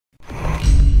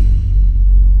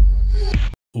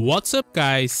What's up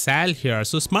guys, Sal here.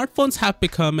 So smartphones have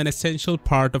become an essential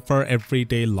part of our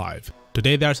everyday life.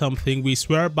 Today they are something we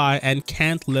swear by and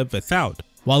can't live without.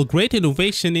 While great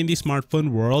innovation in the smartphone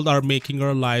world are making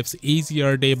our lives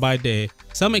easier day by day,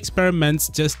 some experiments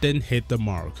just didn't hit the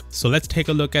mark. So let's take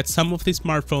a look at some of the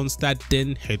smartphones that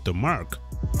didn't hit the mark.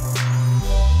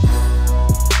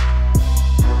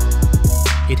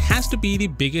 It has to be the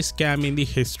biggest scam in the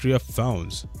history of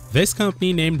phones. This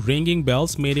company named Ringing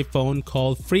Bells made a phone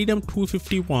called Freedom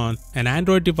 251, an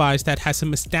Android device that has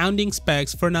some astounding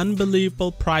specs for an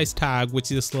unbelievable price tag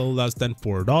which is a little less than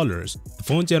 $4. The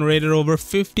phone generated over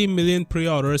 50 million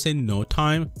pre-orders in no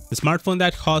time. The smartphone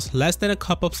that cost less than a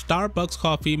cup of Starbucks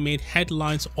coffee made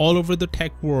headlines all over the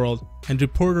tech world, and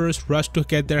reporters rushed to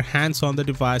get their hands on the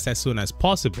device as soon as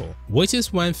possible, which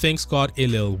is when things got a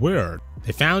little weird.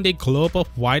 They found a globe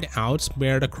of white out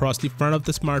smeared across the front of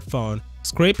the smartphone.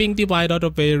 Scraping the whiteout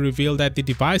away revealed that the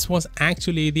device was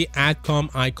actually the Adcom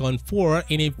Icon 4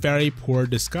 in a very poor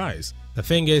disguise. The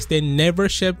thing is, they never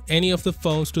shipped any of the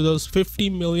phones to those 50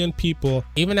 million people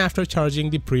even after charging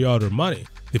the pre-order money.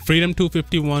 The Freedom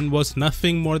 251 was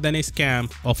nothing more than a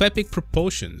scam of epic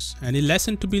proportions, and a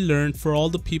lesson to be learned for all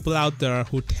the people out there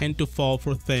who tend to fall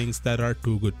for things that are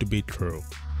too good to be true.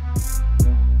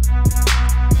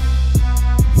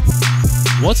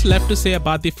 What's left to say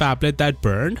about the phablet that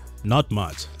burned? Not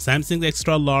much. Samsung's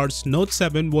extra large Note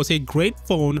 7 was a great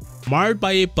phone marred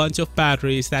by a bunch of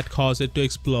batteries that caused it to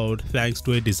explode thanks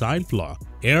to a design flaw.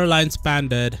 Airlines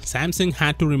banded, Samsung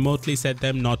had to remotely set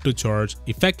them not to charge,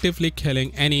 effectively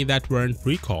killing any that weren't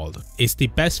recalled. It's the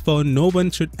best phone no one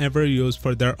should ever use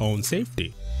for their own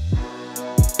safety.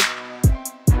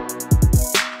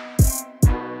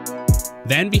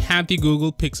 Then we have the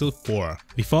Google Pixel 4,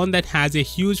 the phone that has a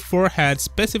huge forehead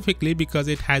specifically because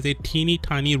it has a teeny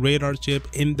tiny radar chip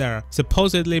in there,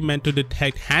 supposedly meant to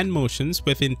detect hand motions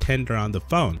with intent around the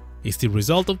phone. It's the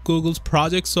result of Google's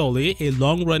Project Soli, a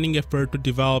long-running effort to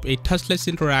develop a touchless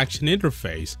interaction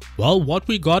interface. Well, what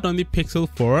we got on the Pixel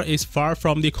 4 is far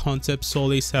from the concept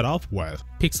Soli set off with.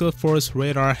 Pixel 4's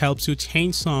radar helps you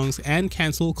change songs and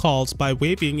cancel calls by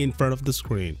waving in front of the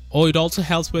screen. Oh, it also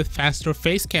helps with faster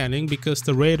face scanning because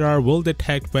the radar will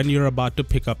detect when you're about to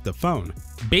pick up the phone.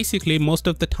 Basically, most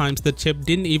of the times the chip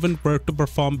didn't even work to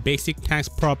perform basic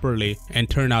tasks properly and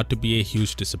turned out to be a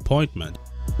huge disappointment.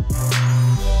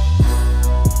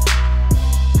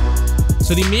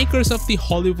 So the makers of the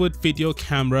Hollywood video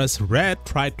cameras Red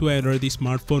tried to enter the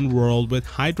smartphone world with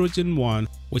Hydrogen One,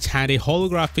 which had a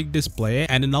holographic display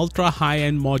and an ultra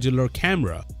high-end modular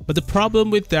camera. But the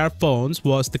problem with their phones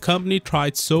was the company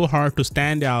tried so hard to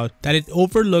stand out that it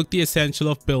overlooked the essential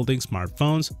of building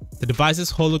smartphones. The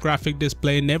device's holographic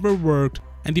display never worked,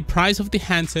 and the price of the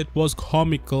handset was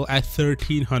comical at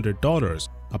 $1,300.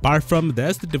 Apart from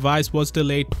this, the device was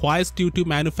delayed twice due to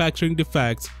manufacturing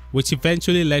defects, which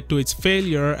eventually led to its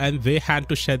failure, and they had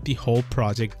to shut the whole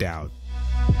project down.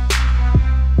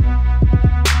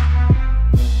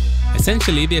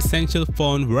 Essentially, the essential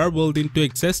phone were willed into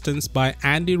existence by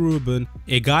Andy Rubin,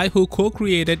 a guy who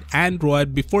co-created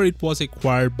Android before it was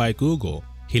acquired by Google.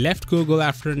 He left Google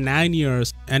after 9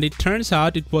 years, and it turns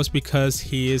out it was because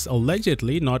he is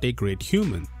allegedly not a great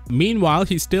human. Meanwhile,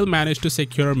 he still managed to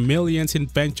secure millions in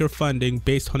venture funding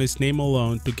based on his name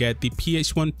alone to get the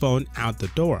PH1 phone out the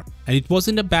door. And it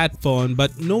wasn't a bad phone,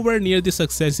 but nowhere near the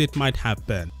success it might have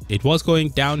been. It was going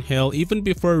downhill even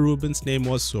before Rubin's name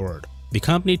was soared. The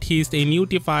company teased a new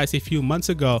device a few months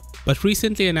ago, but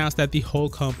recently announced that the whole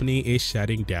company is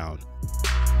shutting down.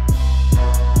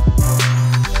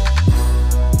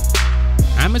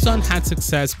 Amazon had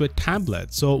success with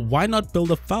tablets, so why not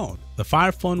build a phone? The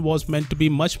Fire Phone was meant to be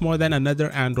much more than another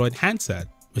Android handset.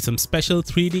 With some special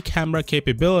 3D camera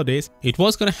capabilities, it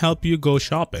was gonna help you go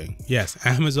shopping. Yes,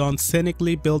 Amazon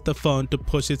cynically built the phone to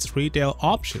push its retail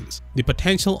options. The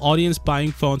potential audience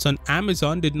buying phones on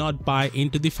Amazon did not buy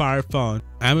into the Fire Phone.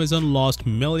 Amazon lost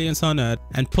millions on it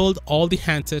and pulled all the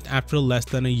handsets after less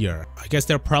than a year. I guess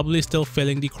they're probably still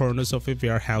filling the corners of a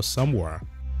warehouse somewhere.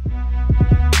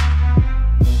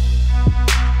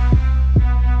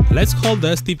 Let's call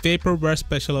this the vaporware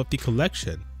special of the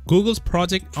collection. Google's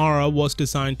Project Aura was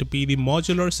designed to be the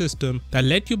modular system that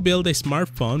let you build a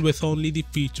smartphone with only the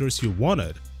features you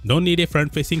wanted. Don't need a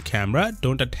front-facing camera?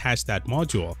 Don't attach that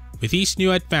module. With each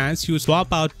new advance, you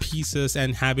swap out pieces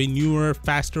and have a newer,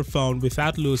 faster phone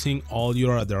without losing all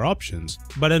your other options.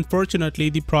 But unfortunately,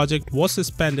 the project was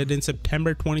suspended in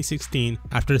September 2016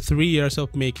 after 3 years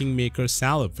of making makers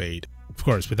salivate. Of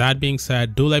course, with that being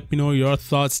said, do let me know your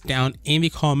thoughts down in the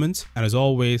comments, and as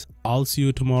always, I'll see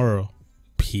you tomorrow.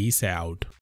 Peace out.